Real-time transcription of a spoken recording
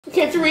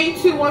Okay, 3,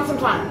 2, 1, some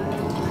time.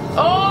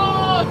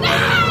 Oh, no!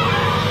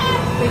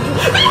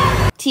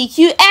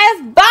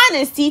 TQF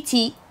bonnets,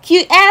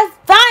 TQF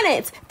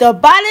bonnets. The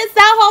bonnets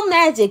that hold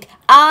magic.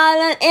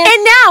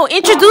 And now,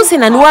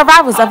 introducing a new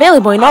arrivals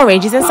available in all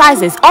ranges and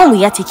sizes,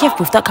 only at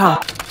TQFbooth.com.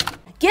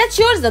 Get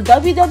yours at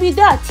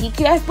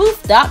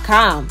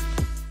www.tqfbooth.com.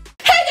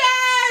 Hey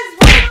guys,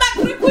 welcome back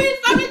to the Queen's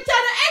Family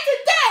channel, and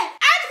today,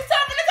 as you can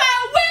tell from the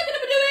title, we're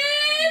gonna be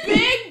doing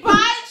Big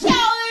Bite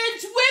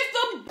Challenge with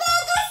the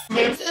biggest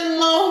lips in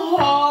the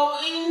whole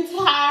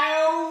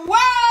entire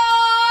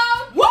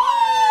world. Woo!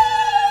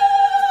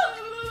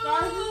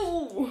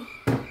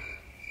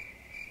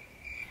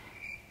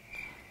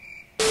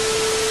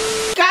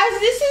 Guys,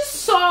 this is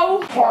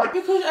so hard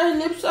because our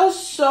lips are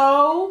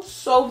so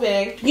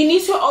big. You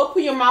need to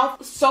open your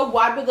mouth so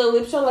wide, but the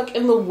lips are like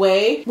in the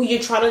way when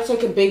you're trying to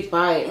take a big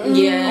bite.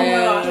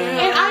 Yeah. Oh,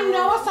 and I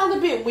know I sound a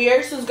bit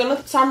weird, so it's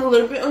gonna sound a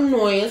little bit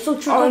annoying. So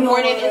trigger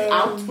warning is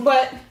out,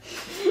 but.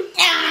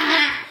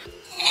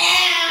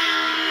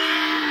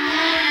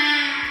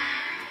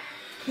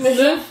 This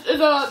is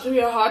about to be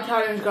a hard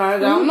challenge,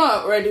 guys. I'm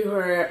not ready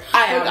for it.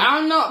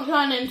 I'm not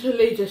planning to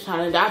lead this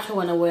challenge. I actually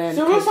want to win.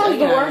 So it sounds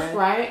the worst,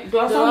 right? Do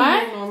I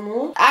sound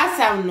normal? I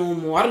sound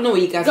normal. I don't know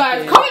what you guys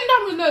comment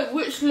down below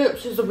which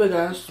lips is the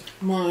biggest.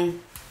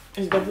 Mine.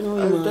 It's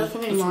definitely mine.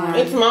 Definitely mine.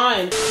 It's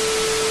mine.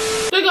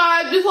 So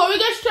guys, before we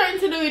get straight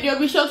into the video,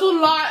 be sure to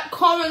like,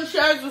 comment,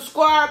 share,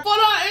 subscribe.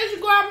 Follow our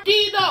Instagram,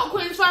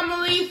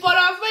 the.queensfamily. Follow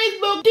our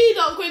Facebook,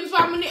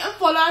 the.queensfamily. And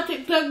follow our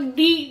TikTok,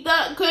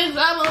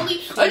 the.queensfamily.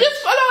 Or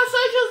just follow our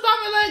socials down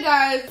below,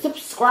 guys.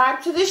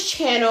 Subscribe to this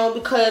channel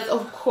because,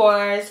 of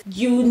course,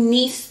 you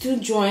need to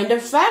join the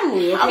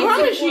family. Okay? I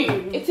promise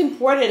you. It's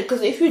important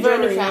because if you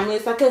join the family,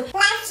 it's like a life-changing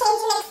experience.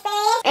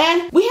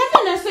 And we have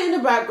Vanessa in the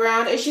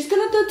background, and she's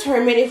going to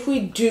determine if we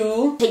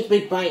do take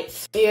big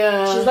bites.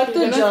 Yeah. She's like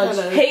the judge.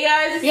 Hey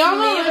guys, it's me,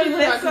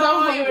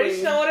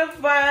 Vanessa. show the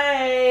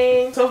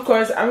fight. So of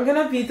course, I'm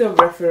gonna be the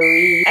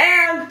referee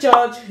and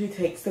judge who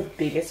takes the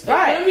biggest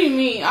bite. It's gonna be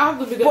me. I have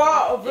the biggest.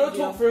 Well, real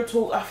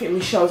talk. I think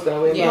Michelle's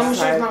gonna win. Yeah,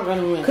 Michelle's not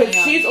gonna win because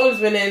she's always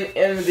winning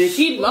in the big.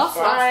 She lost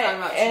last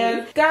time actually.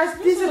 And guys,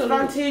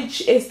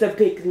 disadvantage is the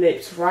big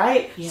lips,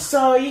 right? Yeah.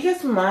 So you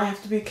guys might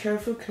have to be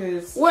careful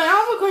because. Wait, I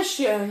have a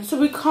question. So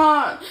we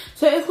can't.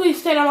 So if we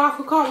stay in our mouth,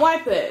 we can't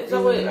wipe it. Is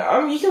that what?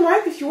 You can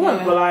wipe if you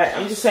want, but like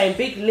I'm just saying,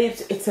 big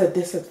lips, it's a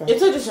disadvantage.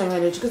 It's a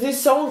disadvantage because it's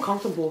so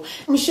uncomfortable.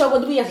 Michelle,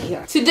 what do we have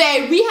here?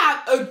 Today we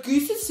have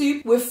Egusi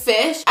soup with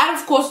fish and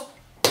of course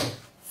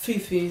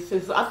Fufu.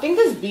 I think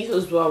there's beef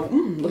as well.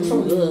 Looks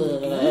so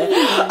good.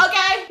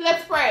 Okay,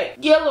 let's pray.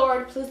 Dear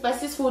Lord, please bless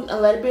this food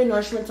and let it be a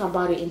nourishment to our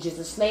body in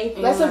Jesus' name.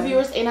 Bless our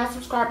viewers and our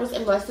subscribers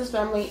and bless this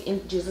family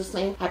in Jesus'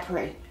 name. I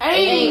pray.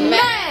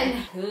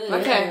 Amen.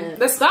 Okay,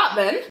 let's start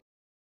then.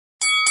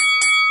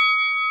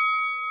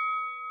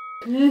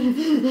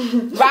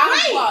 Round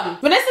 1.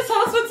 Vanessa,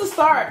 tell us when to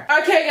start.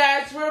 Okay,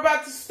 guys, we're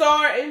about to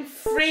start in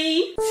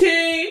 3,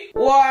 2,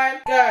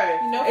 1, go.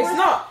 You know,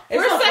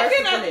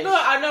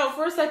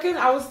 for a second,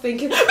 I was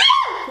thinking.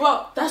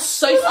 Well, that's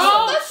so small.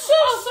 Oh, that's so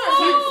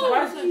small.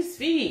 Why do you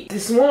speak? The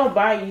smaller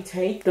bite you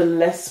take, the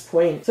less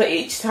point. So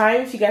each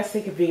time, if you guys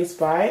take a biggest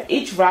bite,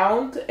 each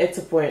round, it's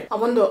a point. I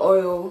want the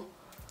oil.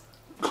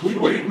 Can we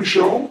wait,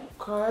 Michelle?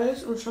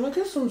 Guys, I'm trying to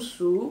get some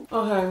soup.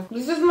 Okay,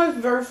 this is my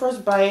very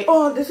first bite.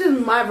 Oh, this is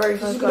my very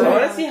first bite.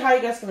 Let's see how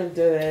you guys gonna do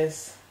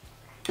this.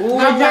 Ooh,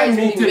 bite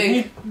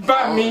me.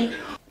 Bite me.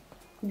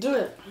 Do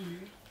it.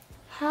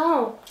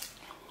 How?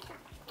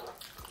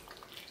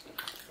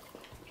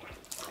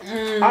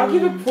 I'll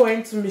give a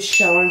point to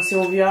Michelle and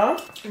Sylvia.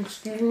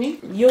 Excuse me?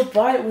 Your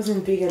bite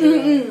wasn't big enough. No,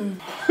 it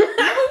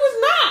was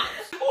not.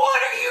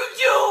 What are you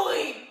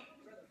doing?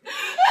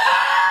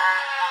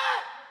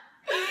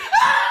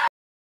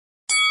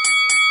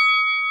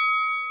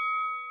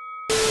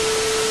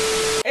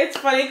 It's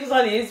funny because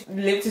Ali's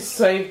lips is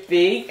so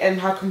big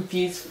and her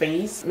confused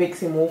face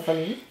makes it more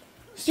funny.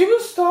 Silvia,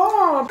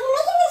 stop! You're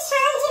making the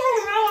sounds even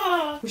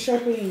higher. Michelle,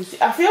 please.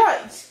 I feel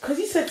like because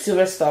you said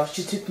Silvia stuff,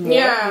 she took more.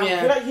 Yeah. I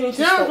feel like you need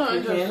to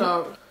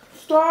stop.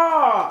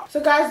 Stop! So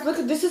guys, look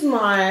at this is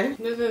mine.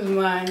 This is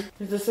mine.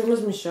 It's the same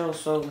as Michelle's,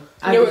 so.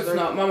 No, it's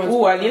not.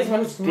 Ooh, Ali's one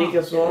is big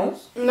as well.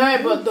 No,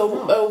 but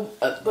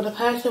the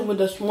person with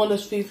the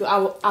smallest fufu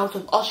out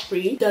of us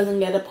 3 doesn't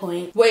get a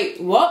point. Wait,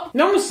 what?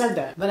 No one said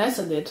that.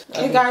 Vanessa did.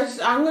 Okay, guys,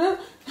 I'm gonna.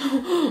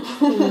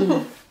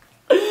 I'm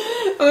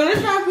gonna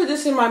try to put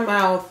this in my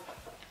mouth.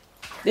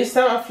 This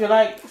time I feel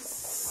like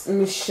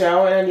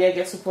Michelle and Alia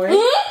gets a point.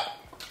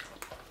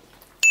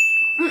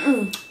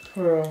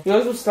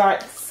 Yours was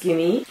like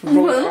skinny,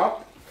 rolled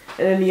up,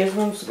 and then the other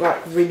one was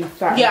like really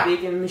fat and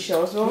big, and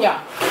Michelle as well.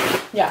 Yeah.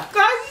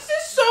 Guys, this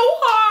is so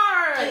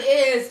hard. It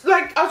is.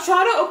 Like, I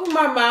try to open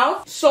my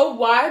mouth so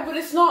wide, but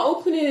it's not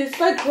opening. It's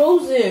like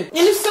closing, and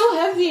it's so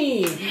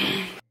heavy.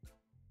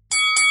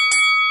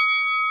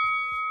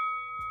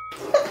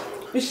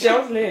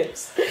 Michelle's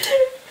lips.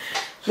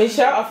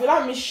 Michelle, I feel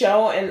like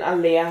Michelle and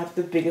Alia have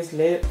the biggest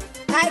lip.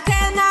 I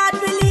cannot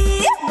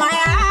believe my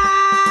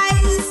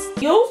eyes.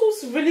 Your Yours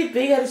was really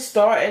big at the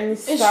start and it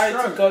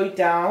started to go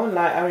down.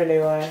 Like, I don't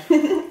know why.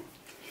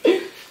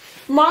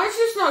 Mine's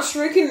just not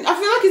shrinking. I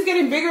feel like it's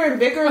getting bigger and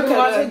bigger the more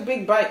I take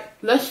big bite.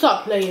 Let's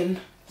stop playing.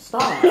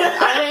 Stop.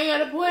 I ain't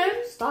got a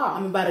point. Stop.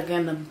 I'm about to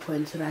get another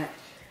point tonight.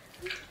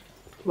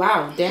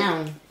 Wow,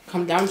 down.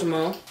 Come down,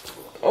 Jamal.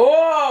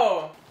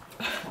 Oh!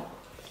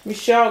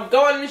 Michelle,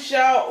 go on,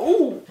 Michelle.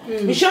 Ooh.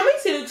 Michelle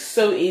makes it look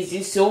so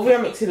easy. Sylvia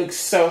makes it look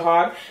so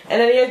hard. And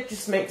then it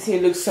just makes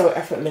it look so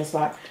effortless.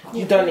 Like,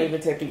 you don't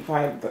even take big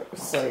bite.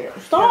 So, yeah.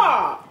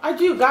 Stop. I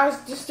do,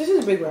 guys. This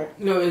is a big bite.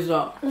 No, it's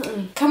not.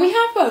 Can we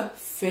have a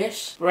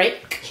fish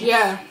break?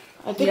 Yeah.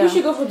 I think we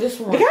should go for this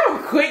one. Look how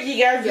quick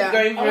you guys are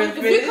going for it.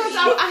 Because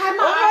I had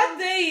my Oh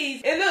my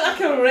days. It looked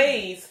like a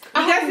race.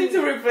 You guys need to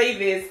replay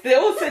this. They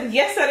all said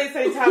yes at the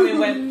same time and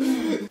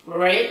went,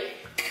 break.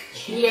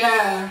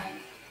 Yeah.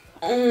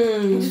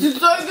 This is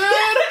so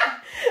good.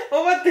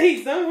 oh my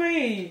days, no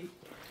way.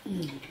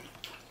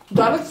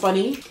 Do I look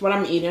funny when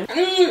I'm eating?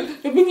 The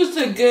people's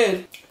so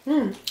good.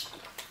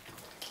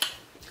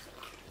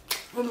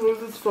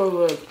 This is so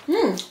good.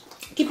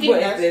 Keep eating, What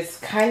is guys. this?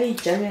 Kylie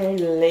Jenner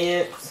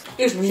lips.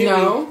 It's chewy.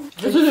 No.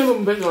 This is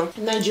even bigger.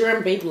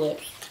 Nigerian babe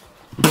lips.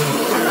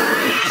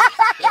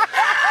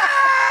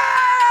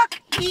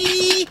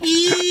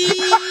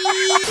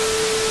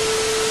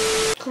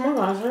 Come on,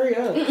 guys, hurry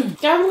up.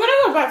 Yeah, I'm gonna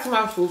go back to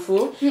my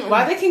fufu.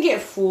 While they can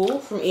get full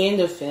from eating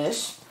the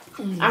fish,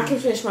 I can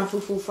finish my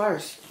fufu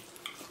first.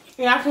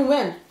 Yeah, I can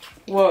win.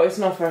 Well, it's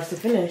not for us to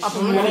finish.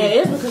 I mean, it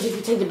is because if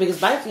you take the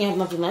biggest bite and you have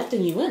nothing left,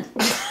 then you win.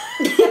 Why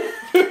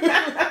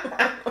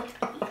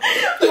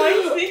are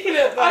you speaking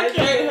of that? I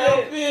can't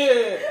help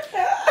it.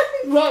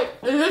 Look,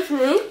 is it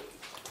true?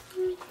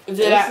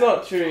 It's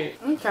not true.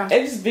 Okay.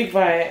 It's just big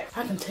bite.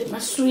 I can take my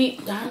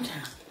sweet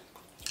downtown.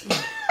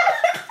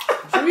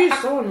 Jimmy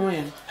is so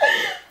annoying.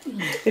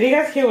 Did you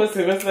guys hear what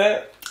Simba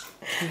said?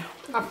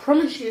 I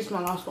promise you it's my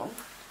last one.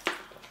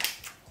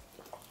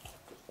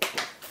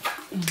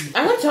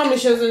 I'm gonna tell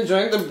Michelle's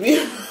enjoying the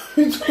beef.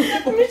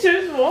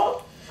 Michelle's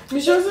what?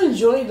 Michelle's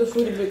enjoying the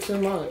food a bit too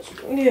much.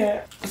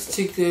 Yeah. It's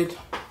too good.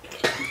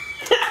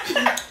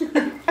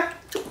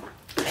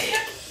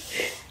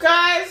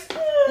 Guys,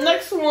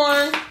 next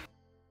one.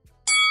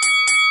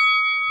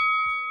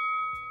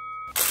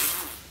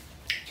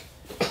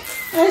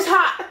 It's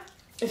hot.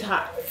 It's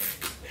hot.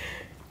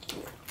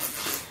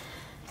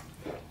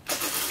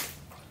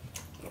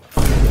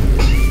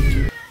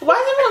 Why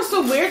is everyone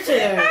so weird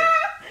today?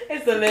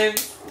 It's the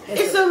lips.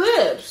 It's the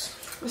lips.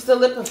 It's the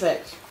lip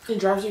effect. It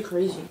drives you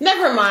crazy.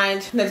 Never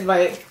mind. Next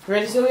bite.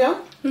 Ready,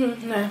 Celia?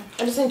 No.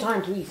 At the same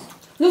time, please.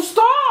 No,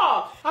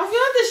 stop! I feel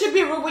like there should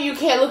be a rule where you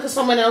can't look at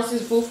someone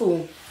else's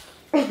fufu.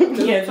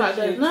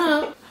 Yeah,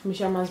 No.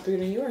 Michelle, mine's bigger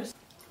than yours.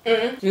 No,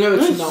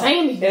 it's not.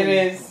 it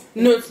is.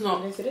 No, it's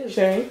not. Yes, it is.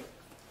 Sherry?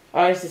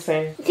 Oh, it's the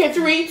same. Okay,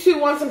 3, 2,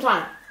 1, some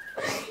time.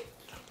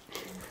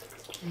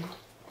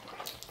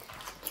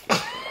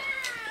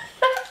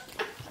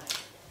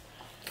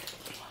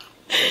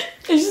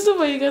 It's just the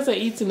way you guys are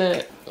eating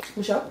it.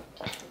 Michelle?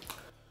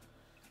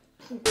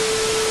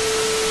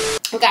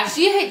 Okay,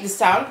 so you hate the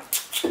sound.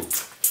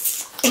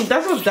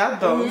 That's what that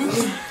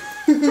does.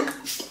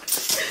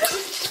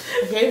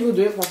 I can't even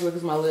do it properly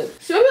because my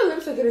lips. Show your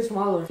lips are getting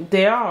smaller.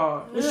 They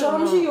are. Michelle,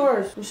 let me see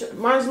yours. Michelle,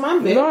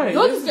 mine big. No,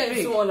 Yours this is getting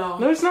big. smaller.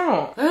 No, it's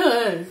not.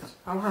 I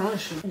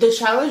promise you. The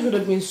challenge would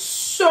have been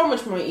so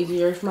much more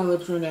easier if my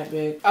lips weren't that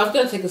big. I was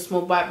gonna take a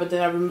small bite, but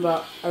then I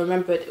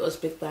remembered it was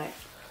big bite.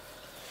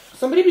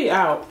 Somebody be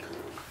out.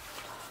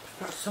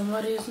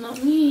 Somebody is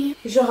not me.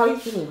 Michelle, how you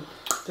feeling?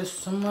 Does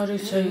somebody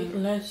say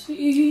let's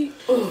eat?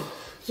 Oh,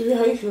 Sylvia,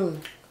 how you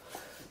feeling?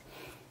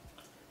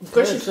 Of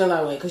course you feel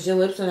that way because your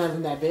lips are not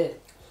even that big.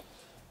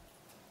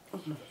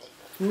 Let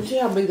me see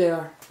how big they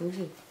are. Let me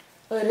see.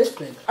 Oh, it is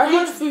big. How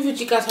much food did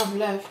you guys have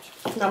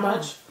left? Not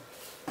much.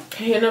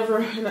 Hey,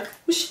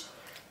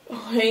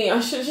 oh, hey, I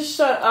should just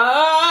shut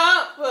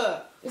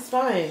up. It's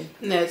fine.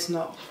 No, it's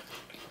not.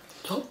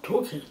 Stop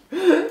talking.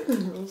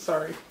 I'm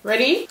sorry.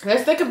 Ready?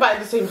 Let's take a bite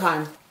at the same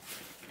time.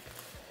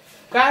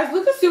 Guys,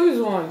 look at Sylvia's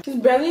one. She's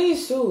barely any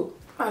soup.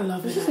 I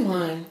love This it. is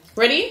mine.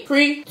 Ready?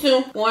 3,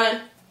 2,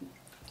 1.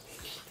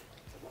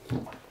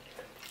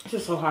 This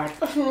is so hard.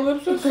 My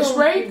lips are Fish so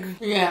break?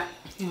 big. Yeah.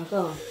 Yeah,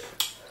 go.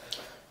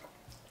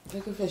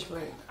 Take a fish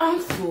break. I'm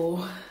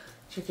full.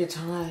 Take your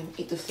time.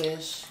 Eat the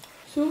fish.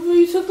 Sylvia,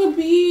 you took the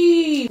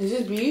beef. Is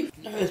this beef?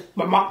 It's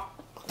mama.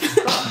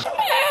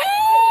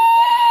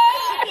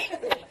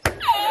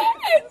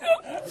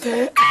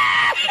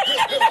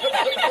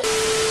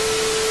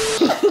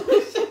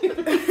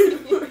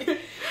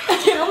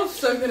 I was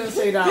so gonna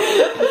say that.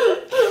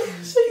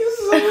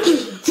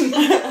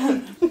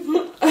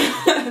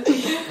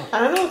 I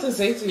don't know what to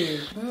say to you.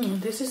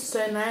 This is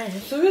so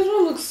nice. So this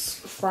one looks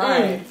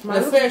fried. Mm, Mine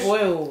the looks fish.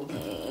 boiled.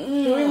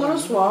 Do we want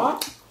to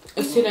swap?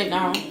 It's too late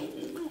now.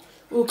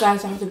 Oh,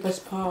 guys, I have the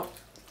best part.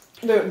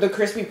 The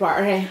crispy part,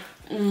 okay?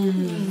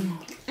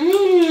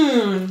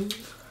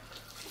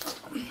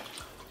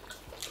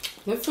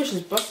 The fish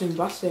is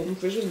busting.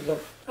 Fish is good.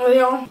 Oh,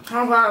 yeah.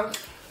 How about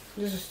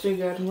This is too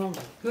good.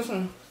 this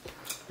one?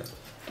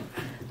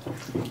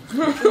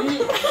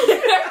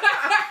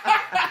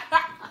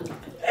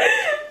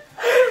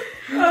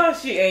 Oh,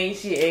 she ate.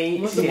 She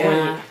ate. What's She the ate.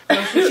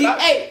 point? She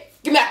ate.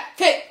 Give me that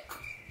cake.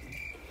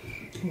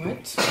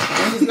 What?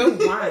 There's no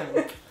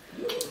wine.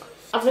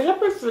 I think I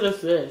prefer the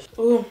fish.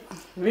 Oh,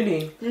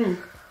 really?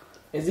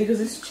 Is it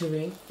because it's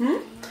chewy?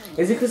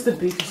 Is it because the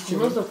beef is chewy?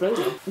 What's the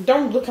flavor?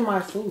 Don't look at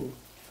my food.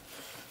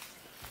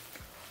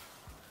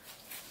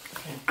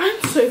 Okay.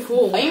 I'm so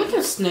full. Are you making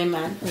a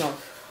snowman? No.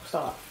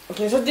 Stop.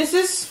 Okay, so this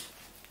is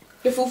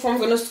the food from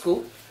gonna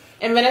school.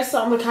 And Vanessa,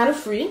 I'm kind of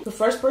free. The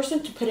first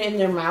person to put it in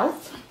their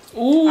mouth.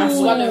 Ooh. I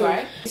swallow,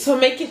 right? So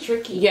make it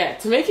tricky. Yeah,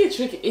 to make it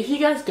tricky. If you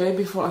guys go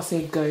before I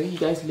say go, you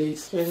guys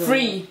lose.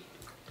 3,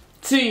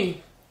 2,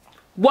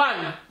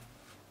 1.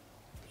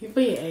 You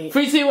beat it.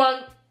 3, 2,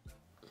 1.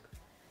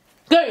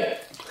 Go!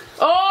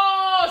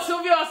 Oh,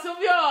 Sylvia!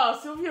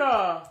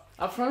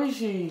 I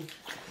promise you.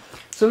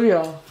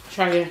 Sylvia.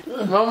 Try it.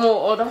 One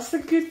more. Oh, that's a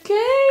good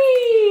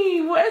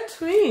game. What a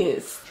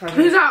twist.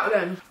 Who's out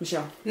then?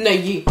 Michelle. No,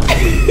 you.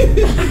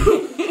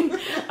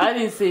 I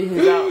didn't see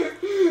who's out.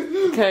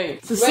 Okay,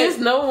 so since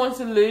no one wants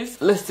to lose,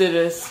 let's do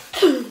this.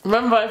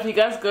 Remember, if you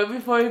guys go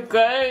before you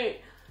go.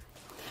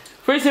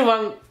 3, 2,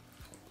 1.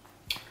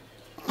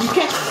 You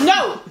can't.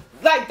 No!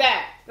 Like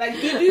that. Like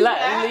you do Like,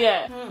 that.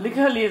 yeah. Look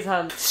at Leah's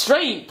hand.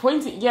 Straight,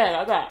 pointing. Yeah,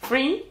 like that.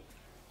 3,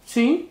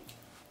 2,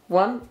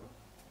 1.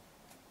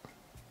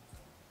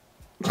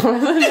 It's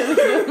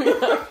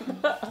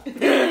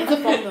a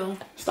fumble.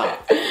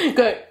 Stop.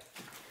 Go.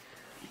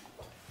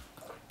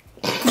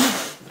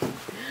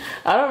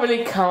 I don't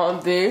really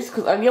count this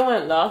because Aliyah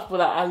went last, but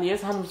like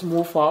Aliyah's hand was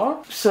more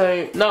far.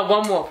 So no,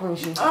 one more, I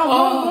promise you.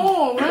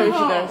 Oh, I promise you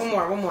guys.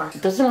 one more.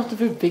 It doesn't have to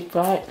be a big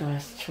bite,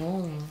 guys.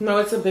 True. No,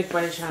 it's a big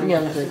bite challenge.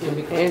 Yeah,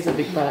 it is a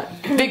big bite.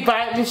 Big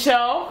bite,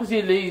 Michelle, because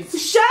you lose.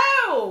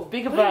 Michelle!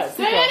 Bigger bite.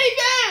 Say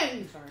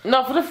anything!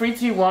 No, for the 3,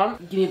 2,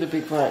 1, you need the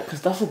big bite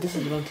because that's a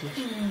disadvantage.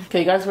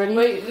 Okay, guys, ready?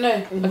 Wait,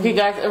 no. Okay,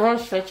 guys, everyone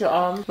stretch your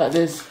arms like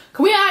this.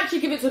 Can we actually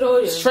give it to the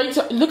audience? Straight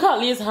to, look at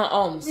Leah's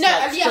arms. No,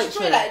 like, yeah,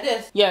 straight like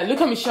this. Yeah, look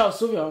at Michelle,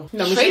 Sylvia.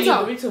 No, straight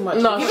up. Too much.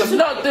 No, she's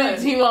not doing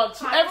too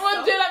much.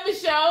 Everyone do like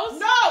Michelle's.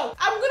 No,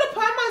 I'm gonna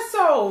pan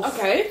myself.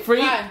 Okay.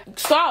 3.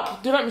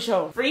 Stop. Do like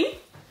Michelle. 3,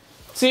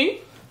 2,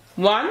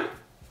 1.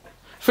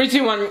 3,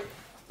 2, 1. So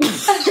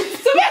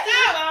get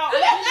out. No,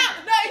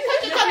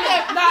 touch your tongue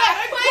there. No,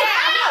 put it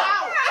out.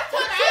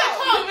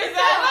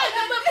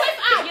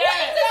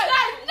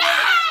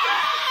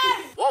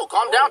 Whoa,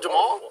 calm down,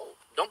 Jamal.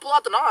 Don't pull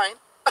out the 9.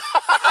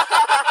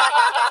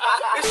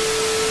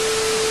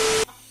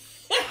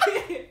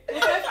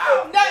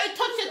 No,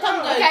 touch your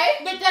tongue though. Okay.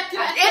 It ain't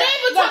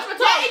even touch my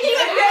tongue.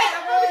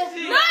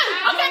 No.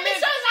 Okay,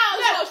 Michelle's out.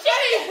 No,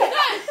 Shelly. No.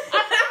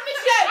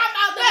 I'm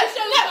out there.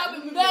 Michelle's out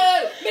with me. No.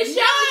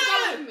 Michelle's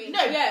out with me. No.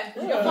 Yeah.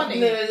 You're funny.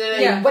 No.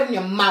 Yeah. Put in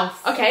your mouth.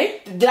 Okay.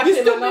 Did I put it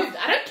in my mouth?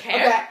 I don't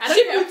care. Okay. I don't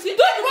care.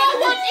 The wrong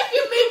one if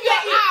you move your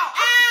out.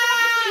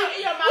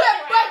 We're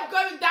both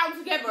going down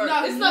together.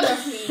 No, it's not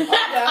just me.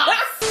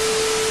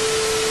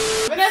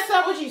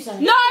 Vanessa, what did you say?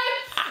 No.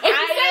 If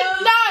you said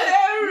no.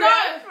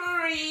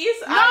 Referees.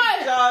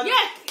 No.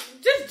 Yeah.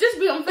 Just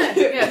be unfair.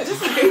 Yeah.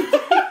 Just be unfair.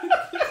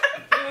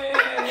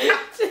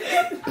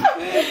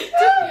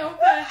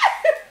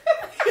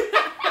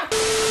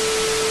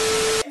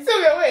 So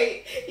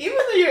wait. Even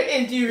though you're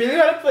in, do you really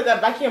want to put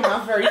that back in your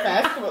mouth very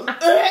fast? Come on.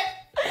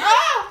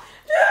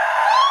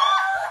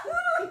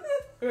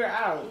 We're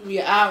out.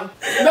 We're out.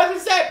 But we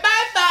say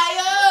bye-bye,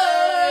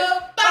 oh.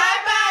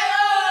 Bye-bye,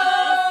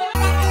 oh.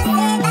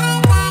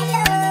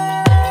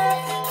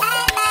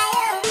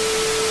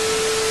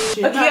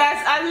 Okay,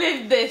 guys, I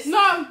lived this.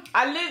 No.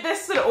 I lived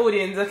this to the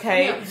audience,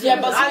 okay?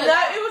 Yeah, but I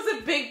know it was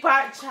a big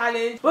bite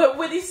challenge, but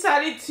we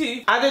decided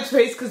to add a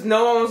twist because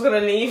no one was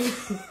gonna leave.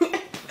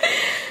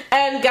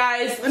 And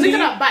guys, look at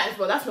that bite as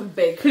well. That's one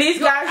big. Please,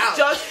 guys,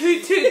 judge who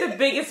took the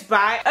biggest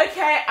bite.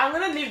 Okay, I'm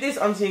gonna leave this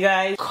on to you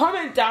guys.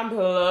 Comment down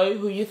below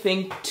who you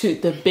think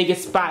took the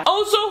biggest bite.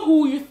 Also,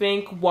 who you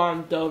think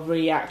won the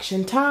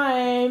reaction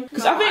time.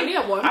 Because I think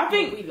Aliyah won. I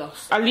think we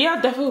lost.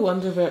 Aliyah definitely won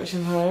the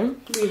reaction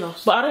time. We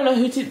lost. But I don't know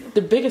who took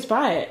the biggest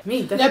bite.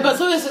 Me, definitely. No, but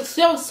Sylvia's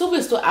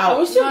still out.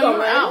 We're still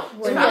going out.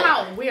 We're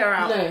out. We are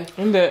out. No.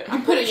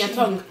 You put it in your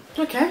tongue.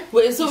 Okay.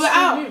 Wait, so we're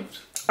out.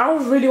 I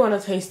really want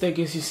to taste the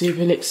Egusi soup.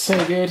 It looks so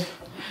good.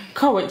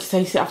 Can't wait to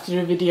taste it after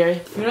the video.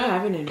 We're not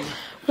having any.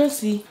 We'll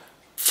see.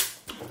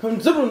 What are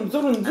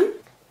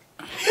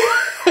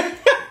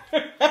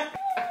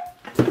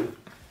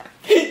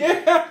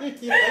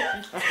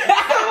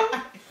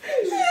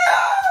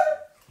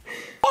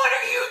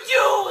you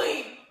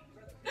doing?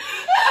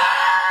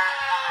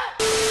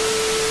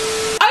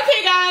 Okay,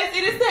 guys,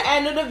 it is the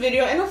end of the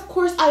video, and of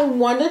course, I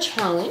won the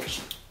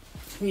challenge.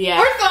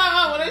 Yeah. First time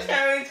I won a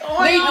challenge. Oh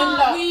my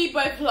God. We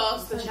both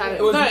lost the challenge.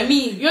 It was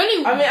me. You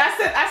only. I mean,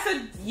 I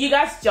said, you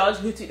guys judge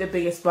who took the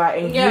biggest bite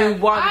and who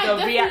won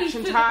the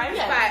reaction time.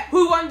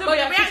 Who won the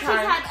reaction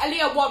time?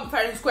 Aliyah won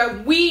fair and square.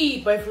 We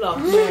both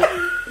lost.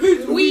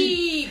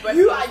 We both.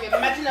 You are your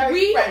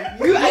imaginary friend.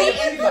 You are your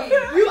enemy.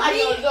 You are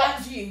your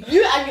love.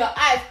 You and your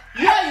eyes.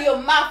 You are your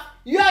mouth.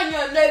 You and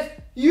your nose.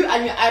 You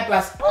and your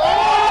eyebrows.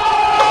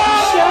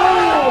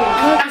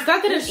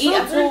 That didn't eat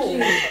at all.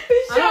 Michelle,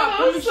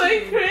 I'm so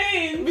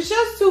cringe.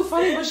 Michelle's too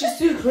funny, but she's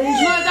too cringe.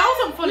 No, that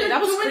wasn't funny.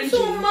 That was cringy.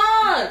 Too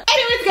much.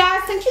 Anyways,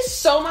 guys, thank you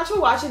so much for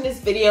watching this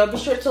video. Be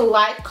sure to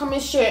like,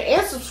 comment, share,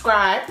 and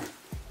subscribe.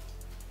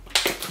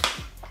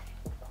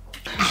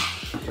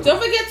 Don't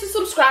forget to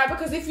subscribe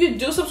because if you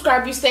do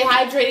subscribe, you stay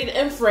hydrated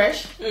and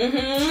fresh.